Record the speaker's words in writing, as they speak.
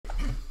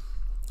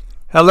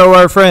Hello,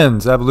 our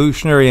friends,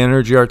 Evolutionary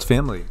Energy Arts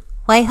family.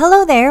 Why,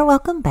 hello there.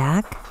 Welcome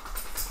back.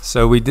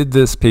 So we did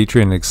this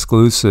Patreon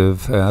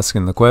exclusive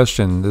asking the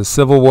question, the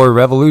Civil War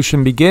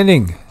revolution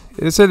beginning?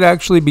 Is it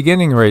actually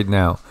beginning right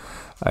now?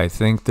 I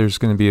think there's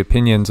going to be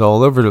opinions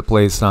all over the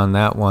place on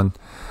that one.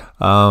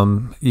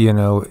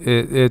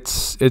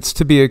 It's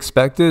to be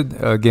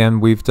expected. Again,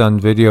 we've done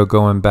video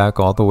going back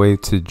all the way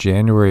to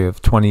January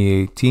of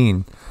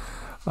 2018,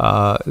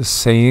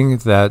 saying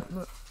that,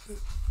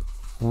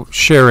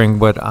 sharing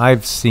what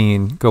I've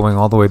seen going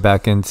all the way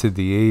back into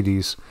the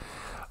 80s,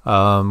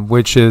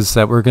 which is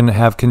that we're going to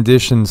have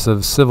conditions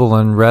of civil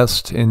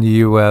unrest in the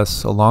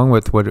U.S. along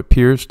with what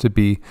appears to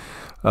be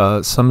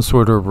some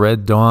sort of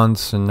Red Dawn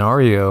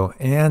scenario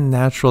and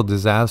natural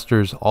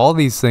disasters, all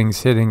these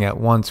things hitting at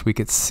once. We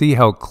could see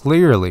how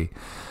clearly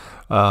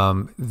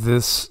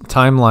this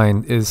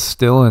timeline is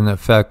still in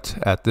effect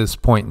at this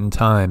point in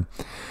time.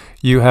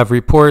 You have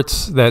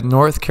reports that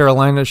North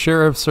Carolina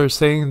sheriffs are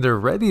saying they're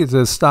ready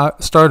to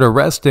start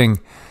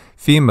arresting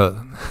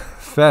Fema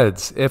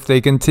feds if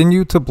they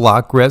continue to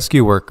block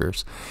rescue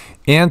workers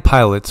and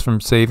pilots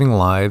from saving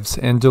lives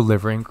and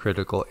delivering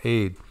critical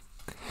aid.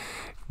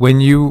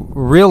 When you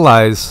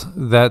realize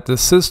that the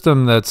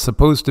system that's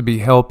supposed to be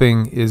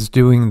helping is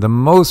doing the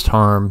most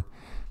harm,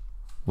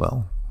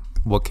 well,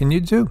 what can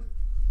you do?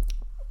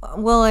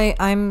 Well,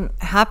 I'm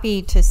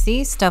happy to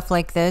see stuff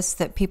like this,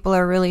 that people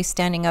are really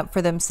standing up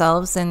for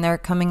themselves and they're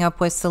coming up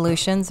with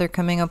solutions. They're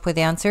coming up with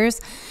answers.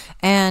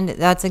 And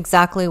that's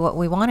exactly what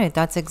we wanted.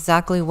 That's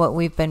exactly what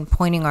we've been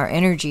pointing our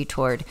energy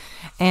toward.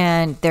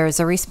 And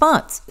there's a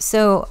response.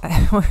 So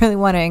I really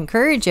want to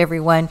encourage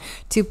everyone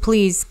to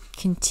please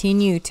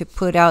continue to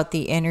put out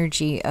the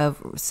energy of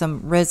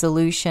some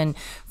resolution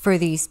for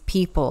these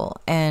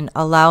people and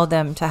allow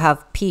them to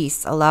have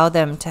peace, allow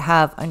them to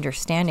have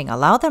understanding,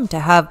 allow them to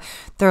have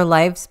their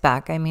lives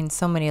back. I mean,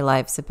 so many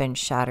lives have been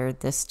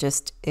shattered. This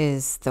just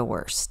is the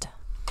worst.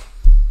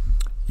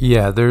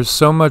 Yeah, there's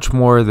so much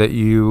more that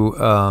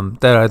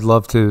that I'd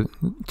love to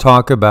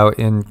talk about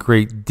in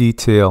great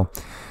detail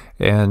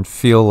and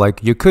feel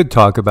like you could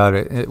talk about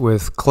it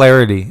with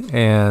clarity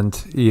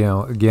and,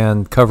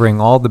 again,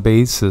 covering all the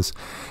bases.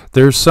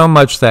 There's so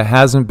much that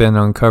hasn't been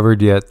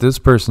uncovered yet. This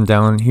person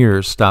down here,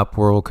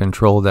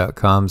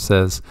 stopworldcontrol.com,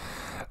 says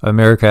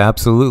America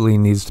absolutely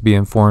needs to be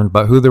informed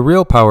about who the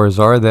real powers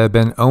are that have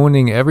been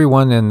owning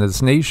everyone in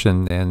this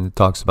nation, and it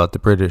talks about the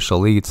British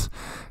elites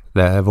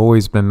that have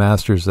always been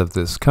masters of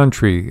this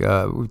country.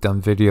 We've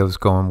done videos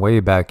going way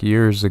back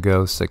years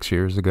ago, 6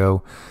 years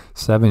ago,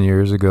 7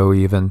 years ago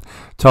even,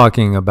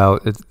 talking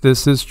about it.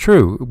 This is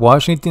true.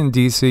 Washington,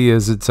 D.C.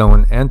 is its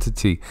own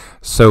entity.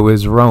 So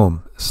is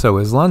Rome. So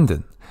is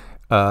London.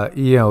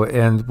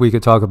 And we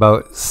could talk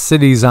about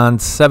cities on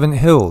 7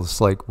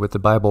 hills, like with the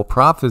Bible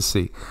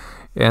prophecy.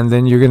 And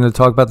then you're going to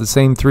talk about the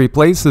same 3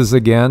 places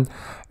again,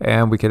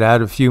 and we could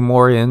add a few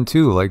more in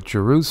too, like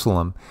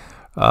Jerusalem.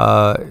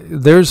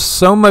 There's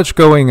so much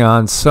going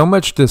on, so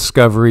much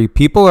discovery.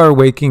 People are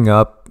waking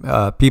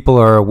up. People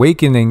are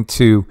awakening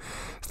to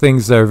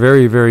things that are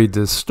very, very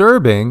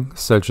disturbing,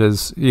 such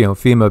as,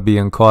 FEMA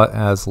being caught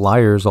as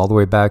liars all the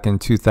way back in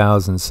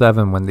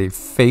 2007 when they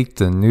faked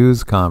a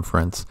news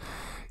conference.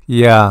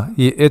 Yeah,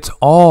 it's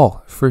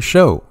all for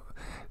show.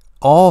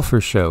 All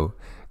for show.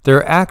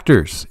 They're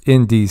actors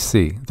in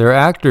D.C. They're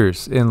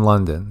actors in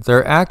London.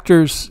 They're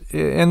actors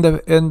in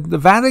the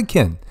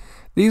Vatican.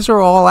 These are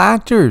all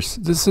actors.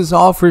 This is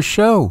all for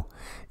show.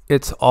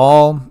 It's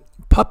all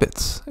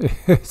puppets.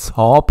 It's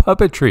all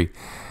puppetry.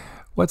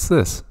 What's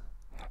this?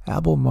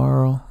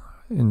 Albemarle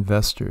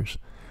Investors.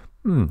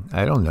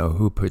 I don't know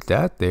who put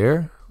that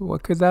there.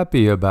 What could that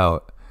be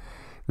about?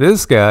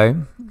 This guy,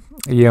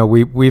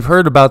 we've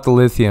heard about the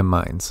lithium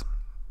mines.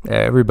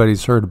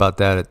 Everybody's heard about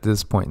that at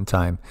this point in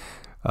time.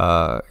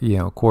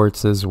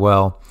 Quartz as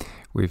well.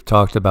 We've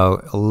talked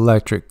about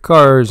electric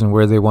cars and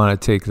where they want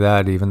to take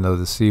that, even though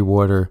the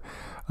seawater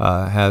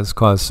has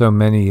caused so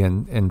many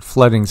and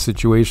flooding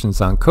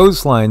situations on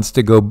coastlines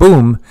to go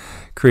boom,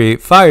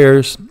 create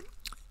fires.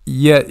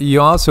 Yet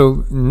you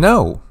also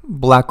know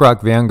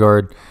BlackRock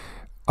Vanguard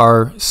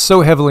are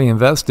so heavily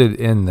invested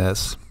in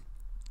this.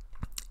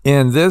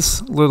 And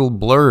this little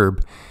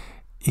blurb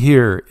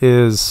here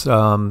is,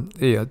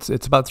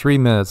 it's about 3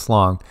 minutes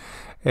long.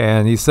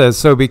 And he says,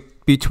 so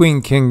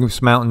between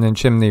Kings Mountain and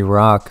Chimney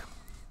Rock,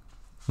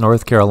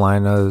 North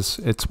Carolina,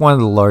 it's one of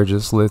the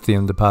largest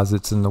lithium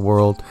deposits in the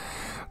world.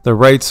 The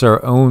rights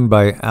are owned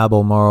by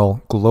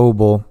Albemarle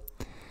Global.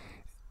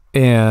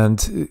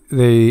 And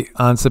they,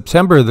 on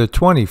September the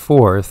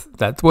 24th,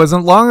 that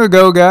wasn't long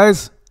ago,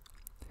 guys,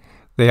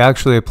 they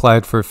actually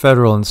applied for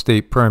federal and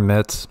state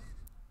permits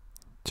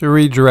to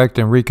redirect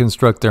and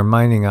reconstruct their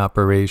mining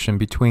operation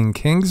between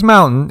Kings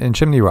Mountain and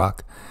Chimney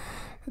Rock.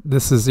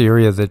 This is the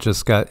area that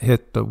just got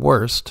hit the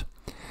worst.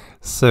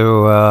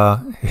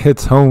 So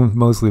it's owned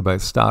mostly by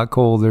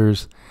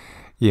stockholders.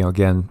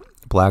 Again,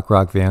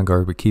 BlackRock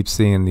Vanguard, we keep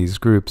seeing these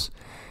groups.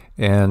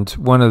 And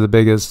one of the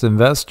biggest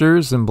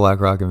investors in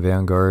BlackRock and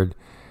Vanguard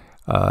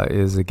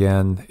is,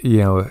 again,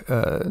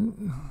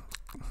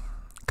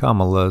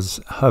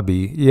 Kamala's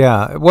hubby.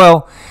 Yeah,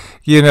 well,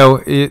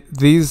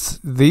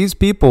 these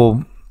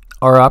people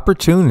are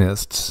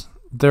opportunists.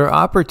 They're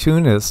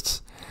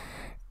opportunists.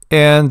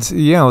 And,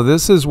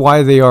 this is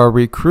why they are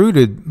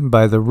recruited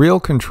by the real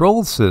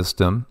control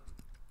system.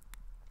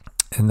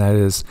 And that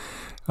is,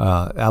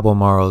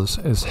 Albemarle is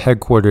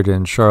headquartered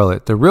in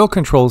Charlotte. The real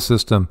control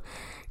system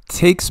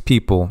takes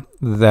people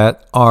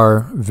that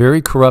are very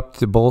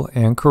corruptible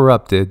and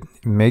corrupted,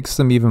 makes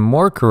them even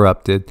more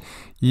corrupted,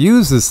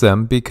 uses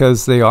them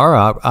because they are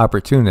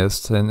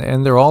opportunists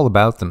and they're all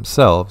about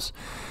themselves.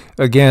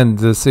 Again,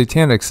 the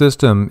satanic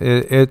system,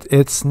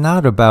 it's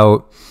not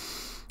about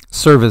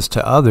service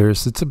to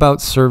others, it's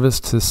about service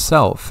to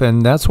self.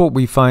 And that's what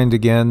we find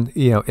again,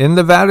 in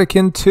the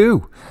Vatican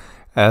too,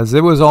 as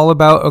it was all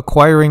about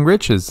acquiring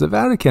riches. The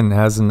Vatican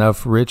has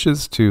enough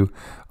riches to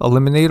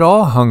eliminate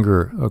all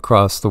hunger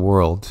across the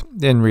world.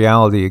 In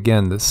reality,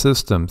 again, the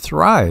system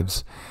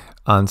thrives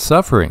on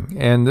suffering.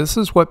 And this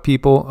is what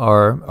people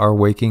are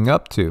waking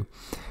up to.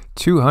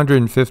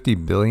 250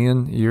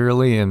 billion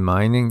yearly in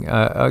mining.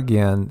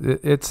 Again,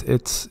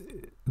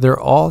 they're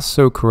all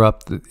so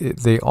corrupt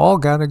that they all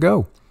got to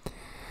go.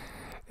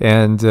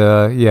 And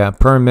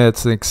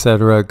permits,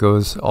 etc.,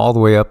 goes all the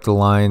way up the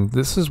line.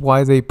 This is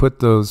why they put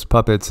those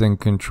puppets in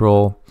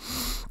control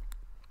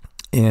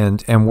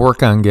and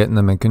work on getting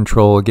them in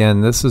control.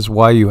 Again, this is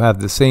why you have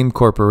the same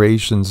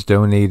corporations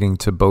donating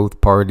to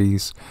both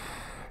parties.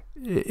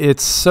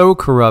 It's so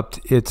corrupt,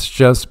 it's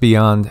just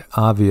beyond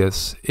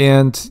obvious.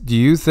 And do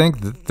you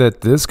think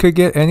that this could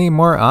get any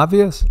more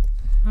obvious?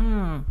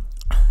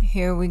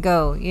 Here we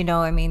go.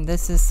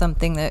 This is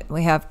something that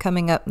we have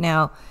coming up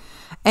now.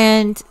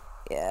 And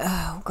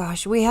oh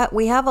gosh, we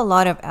have a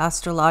lot of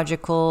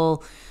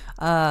astrological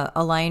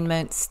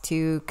alignments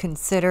to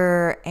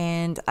consider,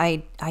 and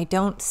I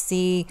don't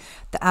see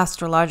the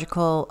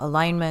astrological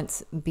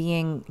alignments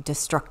being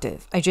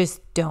destructive. I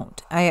just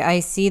don't. I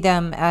see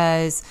them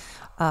as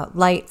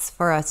lights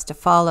for us to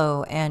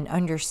follow and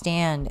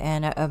understand,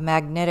 and a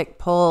magnetic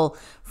pull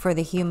for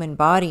the human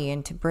body,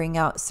 and to bring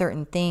out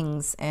certain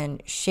things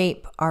and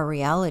shape our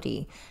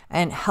reality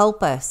and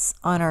help us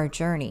on our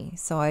journey.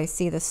 So I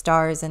see the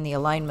stars and the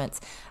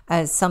alignments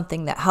as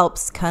something that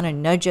helps kind of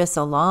nudge us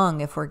along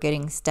if we're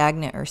getting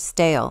stagnant or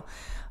stale.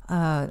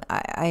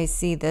 I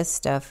see this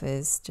stuff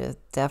is just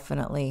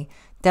definitely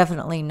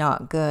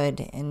not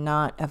good and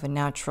not of a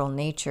natural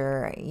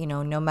nature.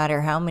 No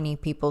matter how many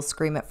people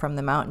scream it from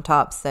the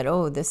mountaintops that,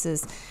 oh, this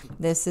is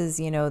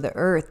the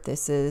earth,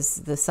 this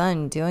is the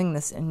sun doing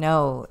this.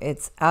 No,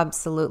 it's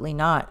absolutely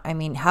not.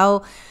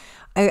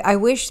 I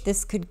wish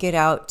this could get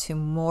out to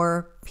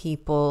more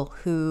people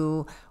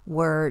who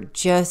were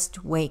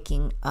just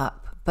waking up.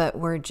 But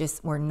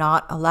we're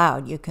not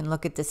allowed. You can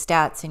look at the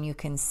stats and you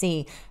can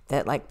see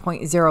that like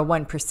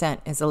 0.01%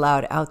 is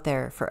allowed out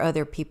there for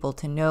other people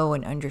to know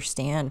and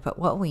understand. But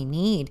what we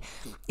need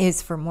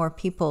is for more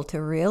people to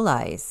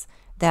realize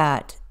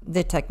that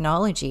the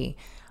technology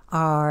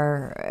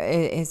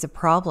is a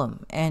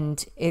problem,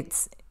 and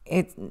it's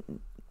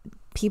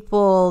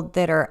people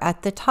that are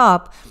at the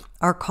top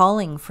are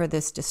calling for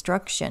this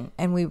destruction,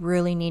 and we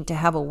really need to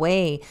have a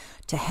way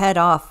to head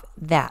off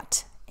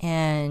that.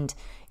 And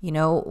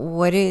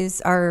what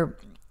is our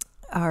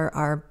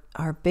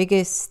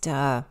biggest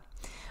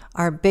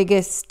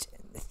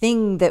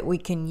thing that we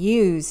can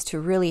use to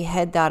really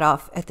head that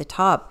off at the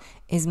top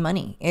is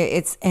money.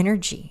 It's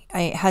energy.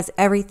 It has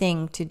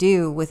everything to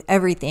do with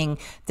everything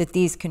that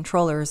these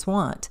controllers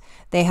want.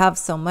 They have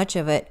so much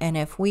of it, and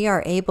if we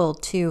are able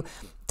to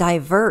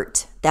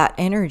divert that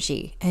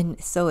energy, and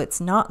so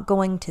it's not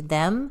going to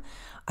them,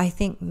 I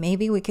think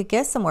maybe we could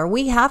get somewhere.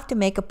 We have to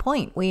make a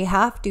point. We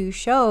have to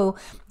show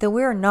that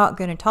we're not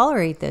going to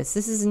tolerate this.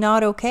 This is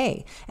not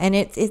okay. And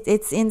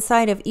it's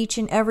inside of each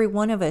and every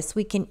one of us.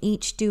 We can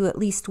each do at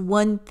least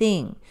one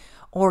thing,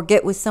 or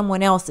get with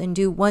someone else and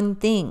do one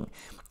thing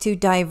to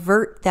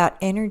divert that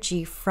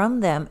energy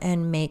from them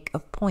and make a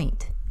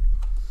point.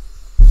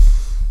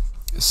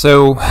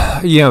 So,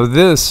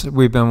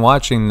 we've been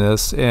watching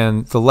this,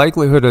 and the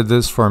likelihood of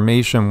this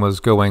formation was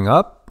going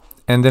up,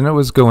 and then it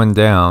was going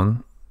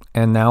down.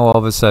 And now all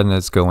of a sudden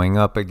it's going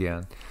up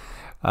again.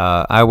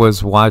 I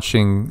was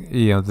watching,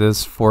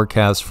 this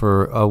forecast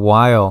for a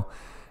while,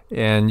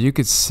 and you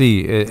could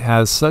see it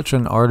has such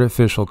an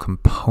artificial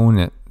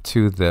component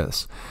to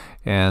this.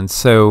 And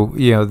so,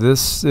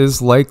 this is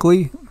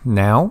likely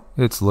now.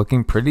 It's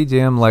looking pretty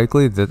damn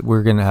likely that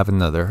we're going to have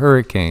another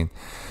hurricane.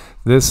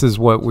 This is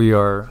what we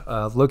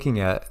are looking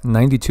at.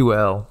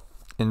 92L.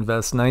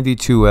 Invest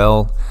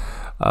 92L.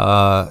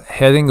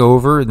 Heading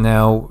over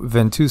now,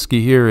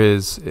 Ventusky here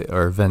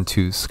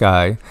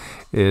Ventusky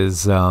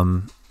is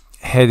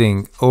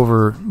heading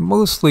over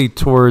mostly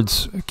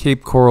towards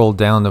Cape Coral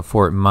down to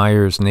Fort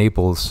Myers,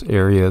 Naples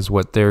area is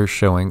what they're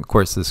showing. Of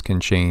course, this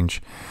can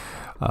change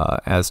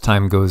as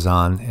time goes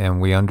on, and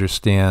we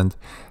understand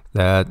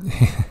that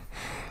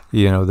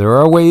there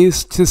are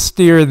ways to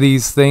steer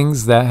these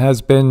things. That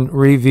has been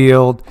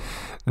revealed.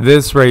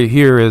 This right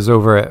here is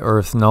over at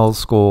Earth Null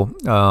School,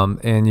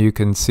 and you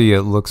can see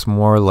it looks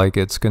more like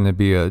it's going to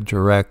be a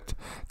direct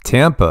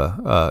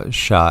Tampa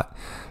shot.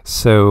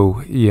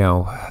 So,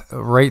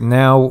 right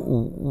now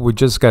we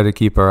just got to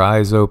keep our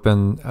eyes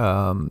open.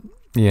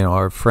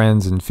 Our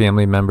friends and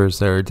family members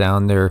that are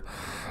down there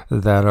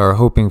that are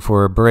hoping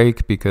for a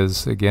break,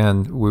 because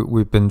again,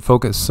 we've been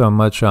focused so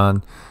much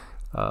on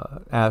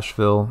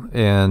Asheville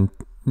and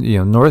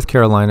North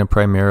Carolina,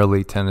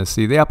 primarily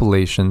Tennessee, the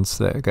Appalachians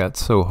that got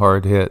so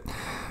hard hit.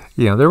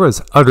 There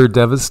was utter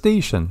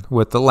devastation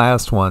with the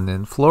last one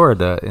in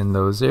Florida in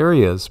those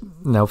areas.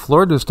 Now,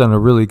 Florida's done a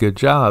really good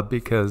job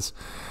because,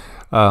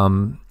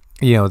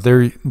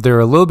 they're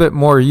a little bit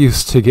more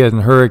used to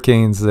getting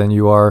hurricanes than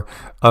you are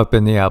up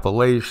in the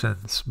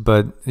Appalachians.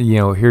 But,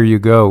 here you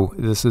go.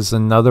 This is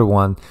another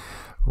one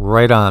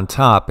right on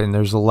top. And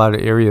there's a lot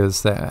of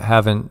areas that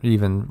haven't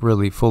even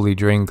really fully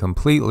drained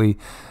completely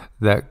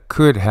that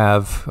could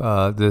have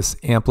this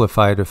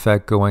amplified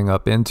effect going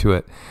up into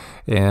it.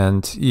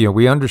 And,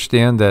 we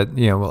understand that,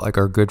 like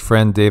our good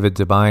friend David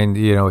Devine,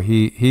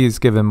 he's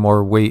given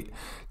more weight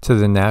to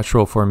the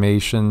natural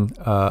formation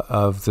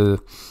of the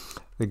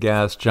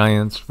gas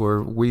giants,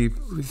 where we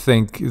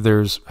think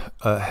there's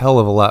a hell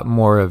of a lot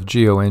more of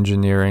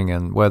geoengineering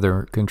and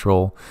weather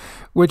control,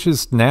 which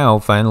is now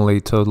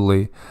finally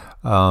totally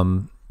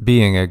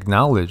being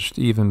acknowledged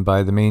even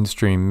by the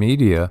mainstream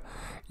media.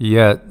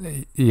 Yet,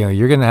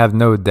 you're going to have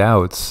no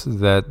doubts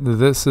that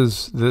this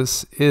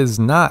is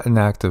not an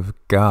act of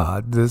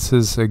God. This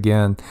is,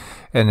 again,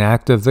 an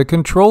act of the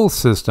control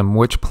system,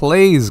 which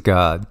plays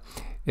God.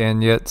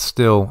 And yet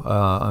still,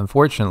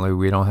 unfortunately,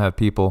 we don't have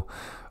people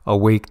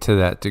awake to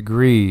that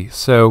degree.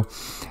 So,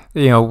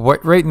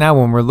 right now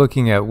when we're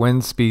looking at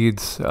wind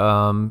speeds,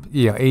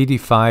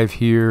 85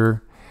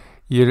 here,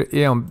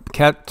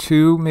 Cat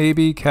 2,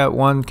 maybe Cat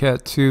 1,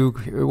 Cat 2,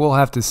 we'll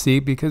have to see,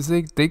 because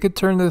they could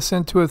turn this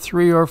into a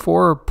 3 or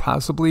 4 or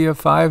possibly a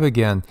 5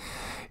 again.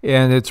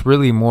 And it's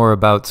really more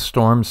about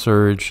storm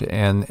surge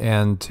and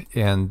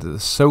the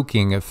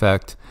soaking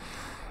effect.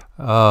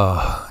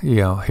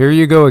 Here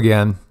you go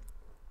again.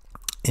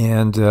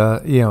 And,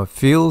 it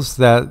feels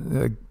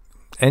that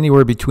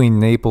anywhere between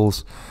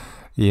Naples,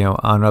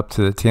 on up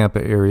to the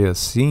Tampa area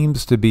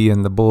seems to be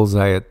in the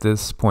bullseye at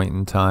this point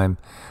in time.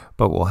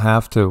 But we'll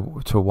have to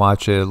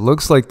watch it. It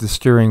looks like the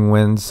steering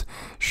winds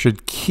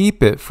should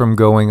keep it from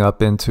going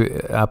up into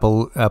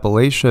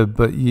Appalachia,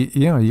 but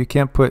you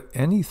can't put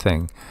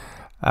anything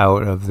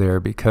out of there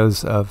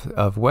because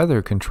of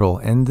weather control.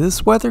 And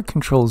this weather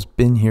control's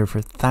been here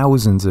for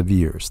thousands of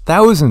years,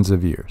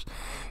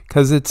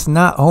 because it's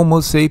not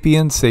Homo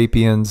sapiens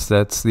sapiens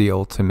that's the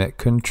ultimate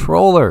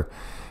controller.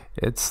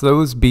 It's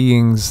those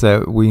beings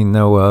that we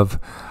know of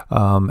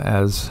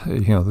as,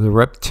 the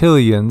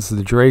reptilians,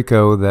 the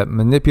Draco, that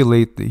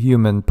manipulate the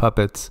human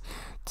puppets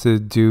to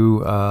do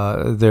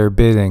their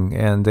bidding.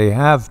 And they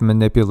have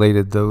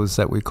manipulated those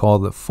that we call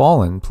the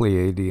fallen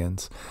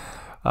Pleiadians.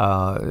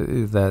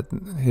 That,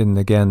 and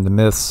again, the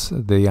myths,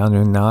 the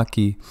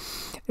Anunnaki,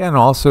 and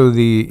also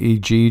the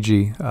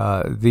Igigi.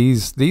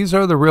 These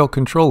are the real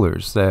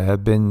controllers that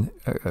have been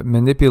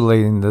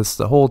manipulating this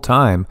the whole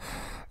time,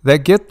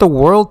 that get the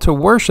world to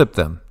worship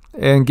them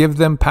and give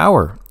them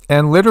power.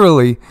 And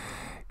literally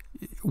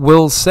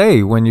will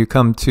say, when you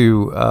come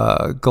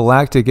to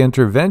galactic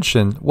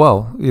intervention,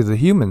 well, the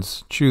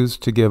humans choose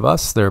to give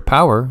us their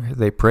power.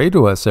 They pray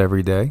to us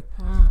every day.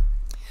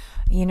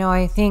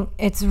 I think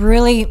it's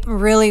really,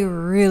 really,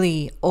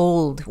 really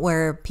old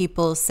where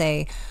people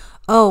say,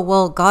 oh,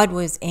 well, God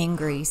was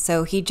angry,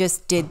 so he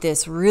just did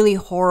this really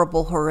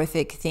horrible,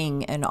 horrific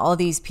thing, and all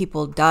these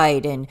people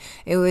died, and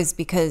it was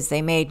because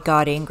they made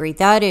God angry.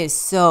 That is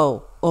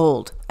so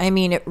old. I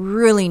mean, it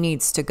really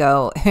needs to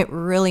go. It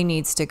really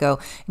needs to go.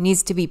 It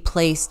needs to be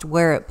placed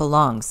where it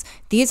belongs.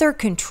 These are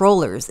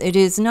controllers. It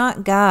is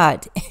not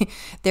God.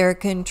 They're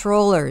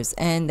controllers,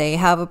 and they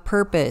have a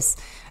purpose.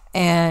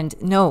 And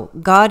no,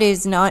 God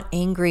is not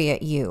angry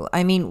at you.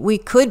 I mean, we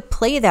could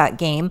play that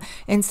game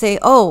and say,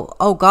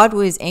 oh, God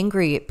was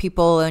angry at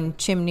people in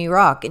Chimney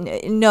Rock.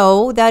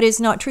 No, that is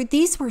not true.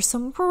 These were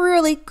some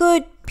really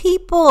good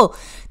people.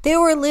 They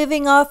were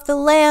living off the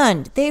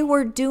land. They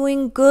were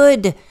doing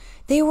good.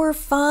 They were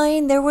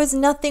fine. There was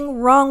nothing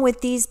wrong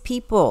with these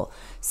people.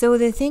 So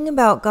the thing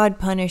about God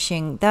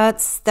punishing,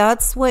 that's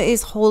what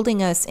is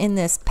holding us in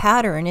this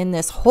pattern, in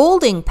this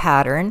holding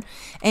pattern,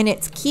 and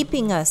it's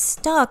keeping us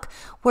stuck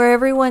where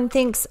everyone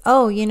thinks,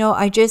 oh,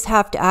 I just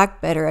have to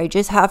act better. I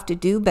just have to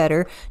do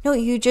better. No,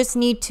 you just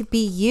need to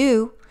be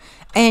you,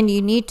 and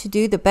you need to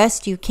do the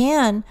best you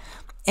can.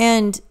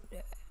 And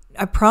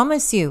I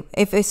promise you,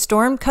 if a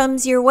storm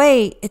comes your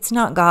way, it's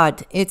not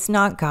God. It's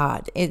not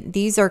God.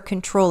 These are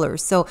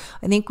controllers. So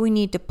I think we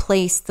need to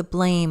place the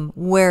blame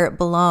where it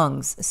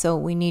belongs. So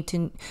we need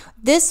to,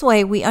 this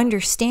way we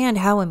understand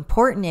how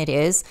important it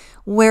is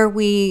where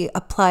we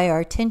apply our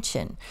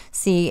attention.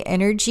 See,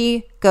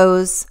 energy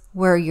goes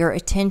where your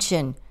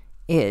attention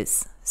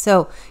is.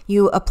 So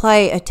you apply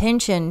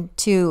attention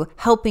to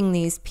helping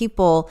these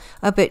people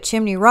up at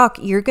Chimney Rock,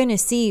 you're going to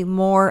see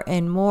more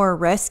and more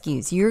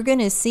rescues. You're going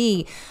to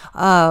see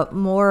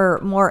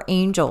more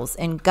angels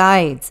and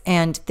guides,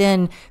 and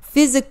then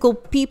physical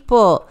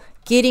people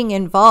getting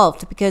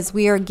involved because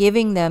we are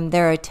giving them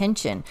their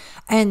attention.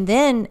 And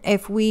then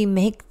if we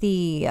make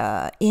the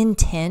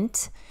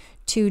intent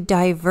to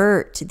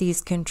divert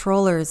these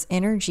controllers'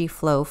 energy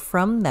flow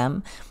from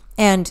them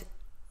and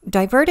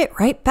divert it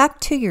right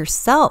back to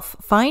yourself.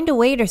 Find a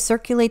way to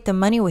circulate the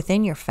money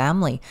within your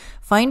family.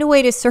 Find a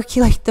way to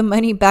circulate the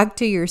money back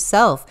to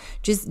yourself.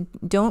 Just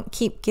don't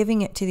keep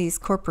giving it to these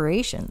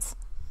corporations.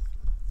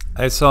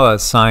 I saw a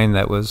sign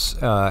that was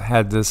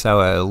had this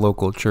out at a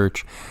local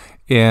church,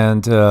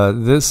 and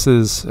this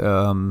is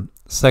 2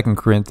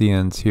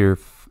 Corinthians here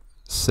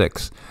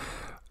 6.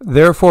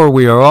 Therefore,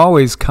 we are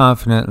always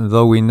confident, and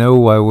though we know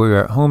while we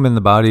are at home in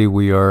the body,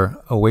 we are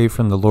away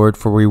from the Lord,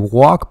 for we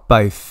walk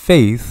by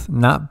faith,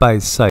 not by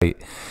sight.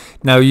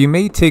 Now, you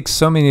may take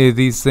so many of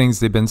these things,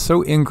 they've been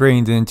so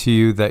ingrained into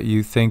you that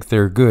you think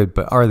they're good,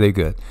 but are they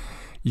good?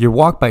 You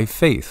walk by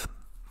faith,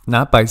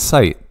 not by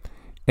sight.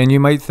 And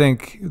you might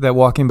think that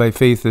walking by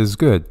faith is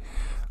good.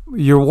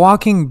 You're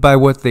walking by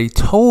what they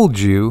told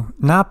you,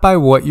 not by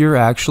what you're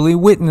actually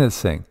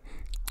witnessing.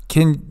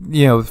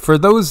 For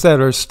those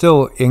that are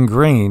still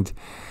ingrained,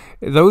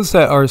 those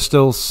that are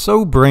still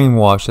so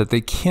brainwashed that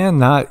they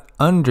cannot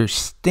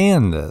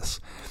understand this,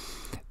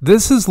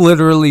 this is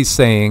literally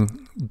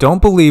saying,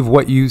 don't believe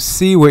what you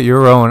see with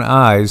your own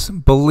eyes,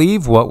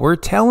 believe what we're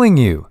telling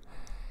you.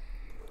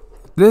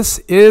 This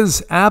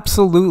is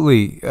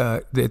absolutely,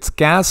 it's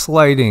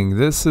gaslighting.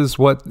 This is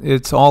what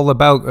it's all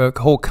about, a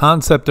whole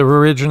concept of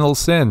original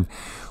sin.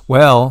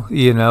 Well,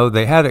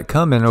 they had it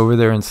coming over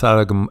there in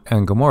Sodom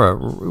and Gomorrah.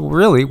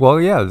 Really? Well,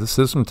 yeah, the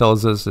system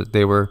tells us that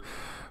they were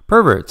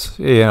perverts,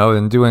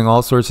 and doing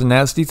all sorts of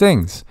nasty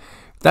things.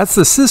 That's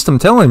the system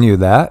telling you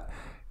that.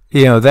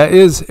 That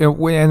is,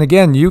 and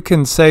again, you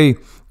can say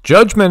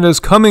judgment is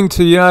coming to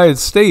the United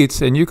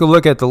States, and you can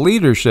look at the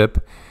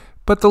leadership,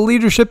 but the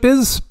leadership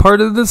is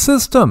part of the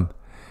system.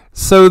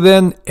 So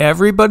then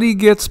everybody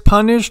gets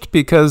punished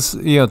because,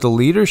 the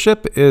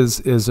leadership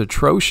is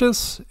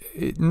atrocious?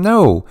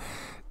 No.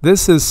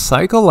 This is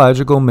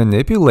psychological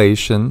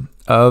manipulation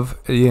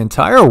of the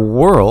entire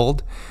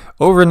world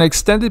over an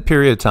extended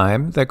period of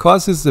time that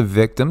causes the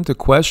victim to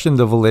question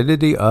the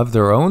validity of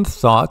their own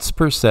thoughts,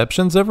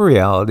 perceptions of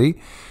reality,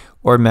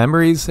 or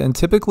memories, and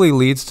typically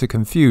leads to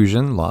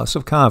confusion, loss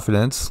of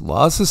confidence,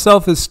 loss of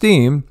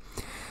self-esteem,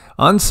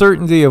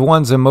 uncertainty of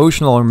one's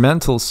emotional or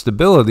mental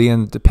stability,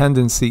 and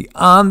dependency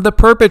on the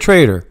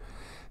perpetrator.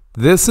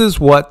 This is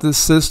what the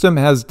system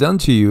has done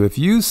to you. If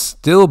you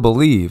still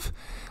believe,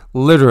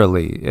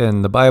 literally,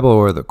 in the Bible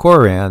or the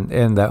Quran,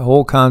 and that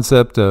whole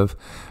concept of,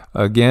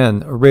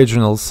 again,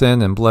 original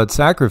sin and blood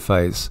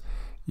sacrifice,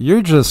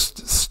 you're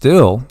just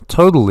still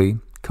totally,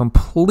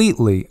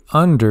 completely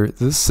under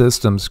the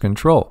system's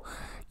control.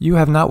 You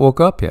have not woke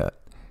up yet.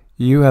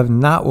 You have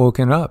not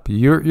woken up.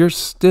 You're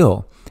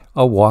still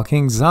a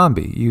walking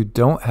zombie. You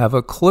don't have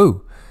a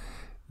clue.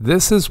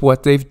 This is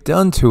what they've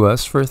done to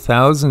us for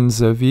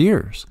thousands of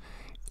years.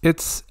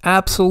 It's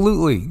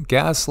absolutely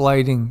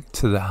gaslighting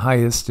to the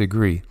highest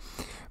degree.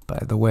 By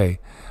the way,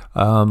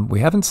 we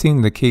haven't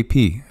seen the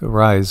KP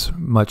rise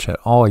much at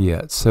all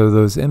yet. So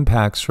those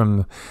impacts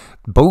from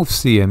both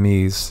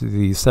CMEs,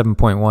 the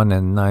 7.1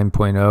 and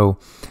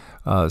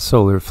 9.0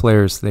 solar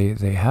flares,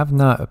 they have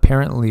not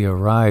apparently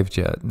arrived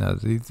yet. Now,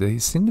 they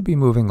seem to be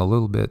moving a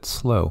little bit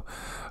slow.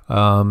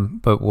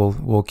 But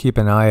we'll keep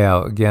an eye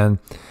out. Again,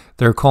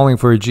 they're calling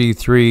for a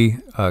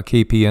G3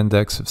 KP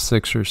index of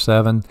 6 or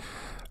 7.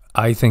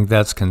 I think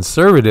that's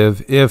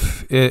conservative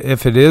if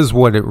it is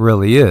what it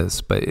really is.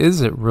 But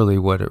is it really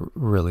what it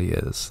really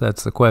is?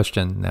 That's the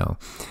question now.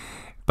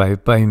 By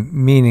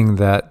meaning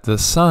that the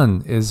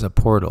sun is a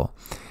portal.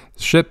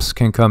 Ships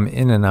can come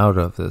in and out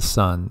of the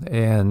sun,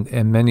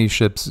 and many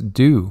ships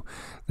do.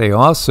 They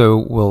also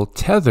will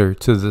tether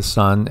to the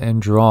sun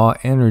and draw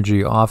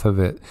energy off of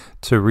it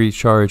to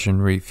recharge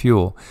and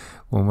refuel.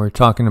 When we're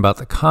talking about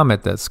the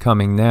comet that's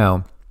coming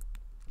now,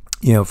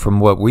 from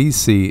what we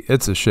see,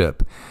 it's a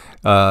ship.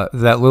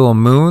 That little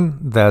moon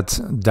that's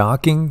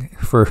docking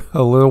for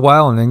a little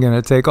while and then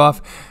going to take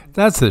off,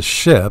 that's a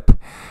ship.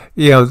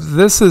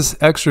 This is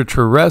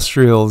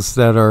extraterrestrials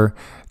that are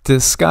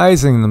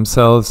disguising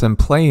themselves and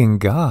playing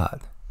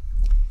God.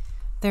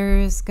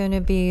 There's going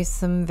to be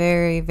some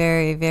very,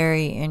 very,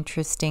 very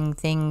interesting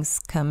things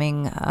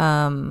coming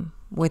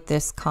with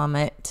this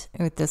comet,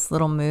 with this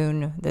little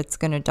moon that's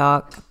going to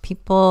dock.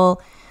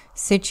 People,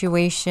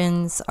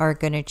 situations are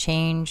going to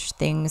change.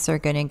 Things are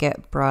going to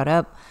get brought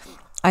up.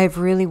 I've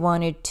really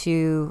wanted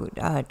to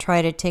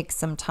try to take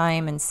some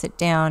time and sit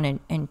down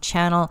and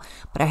channel,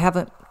 but I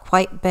haven't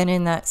quite been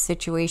in that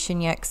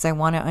situation yet because I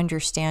want to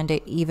understand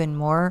it even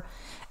more.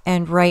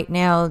 And right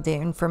now, the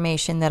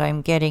information that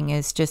I'm getting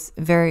is just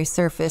very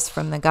surface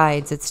from the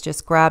guides. It's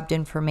just grabbed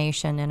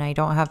information, and I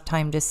don't have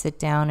time to sit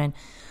down and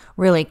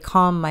really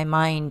calm my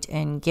mind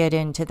and get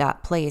into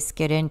that place,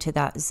 get into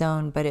that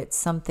zone. But it's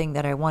something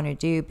that I want to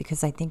do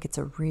because I think it's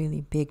a really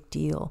big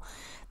deal.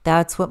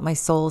 That's what my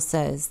soul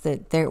says,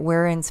 that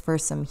we're in for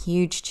some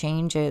huge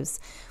changes.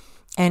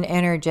 And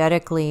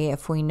energetically,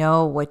 if we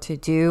know what to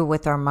do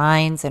with our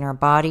minds and our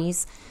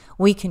bodies,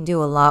 we can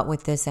do a lot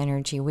with this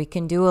energy. We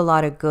can do a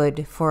lot of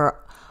good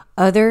for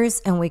others,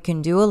 and we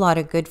can do a lot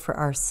of good for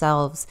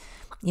ourselves.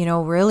 You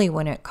know, really,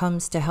 when it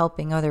comes to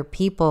helping other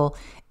people,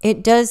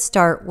 it does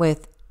start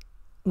with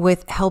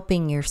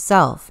helping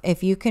yourself.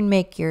 If you can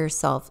make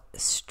yourself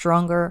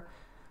stronger,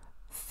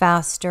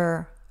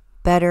 faster,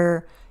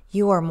 better,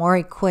 you are more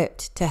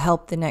equipped to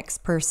help the next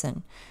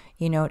person.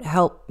 You know, to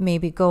help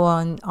maybe go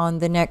on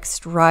the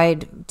next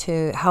ride,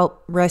 to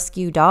help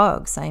rescue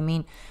dogs. I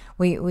mean,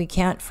 we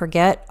can't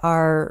forget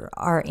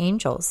our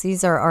angels.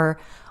 These are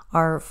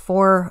our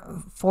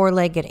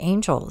four-legged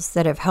angels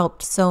that have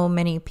helped so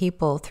many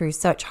people through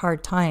such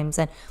hard times.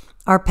 And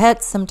our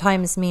pets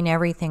sometimes mean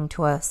everything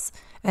to us.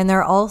 And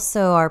they're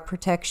also our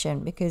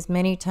protection, because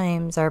many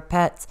times our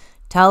pets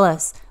tell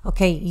us,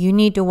 okay, you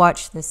need to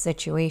watch this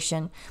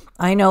situation.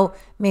 I know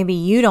maybe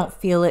you don't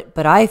feel it,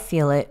 but I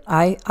feel it.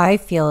 I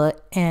feel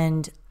it,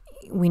 and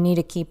we need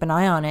to keep an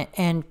eye on it.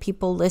 And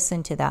people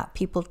listen to that.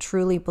 People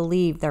truly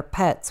believe their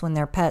pets when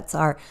their pets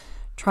are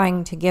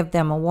trying to give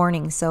them a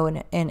warning. So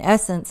in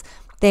essence,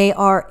 they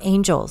are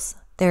angels.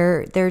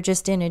 They're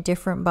just in a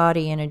different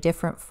body, in a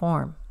different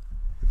form.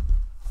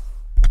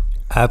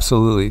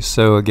 Absolutely.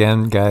 So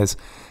again, guys,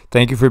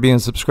 thank you for being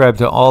subscribed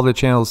to all the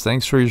channels.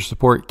 Thanks for your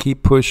support.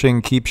 Keep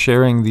pushing, keep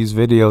sharing these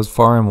videos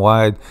far and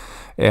wide,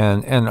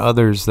 and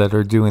others that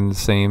are doing the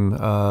same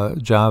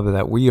job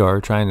that we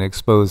are, trying to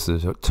expose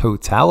the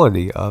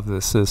totality of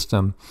the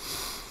system.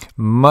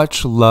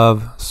 Much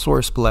love,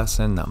 source bless,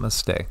 and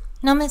namaste.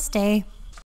 Namaste.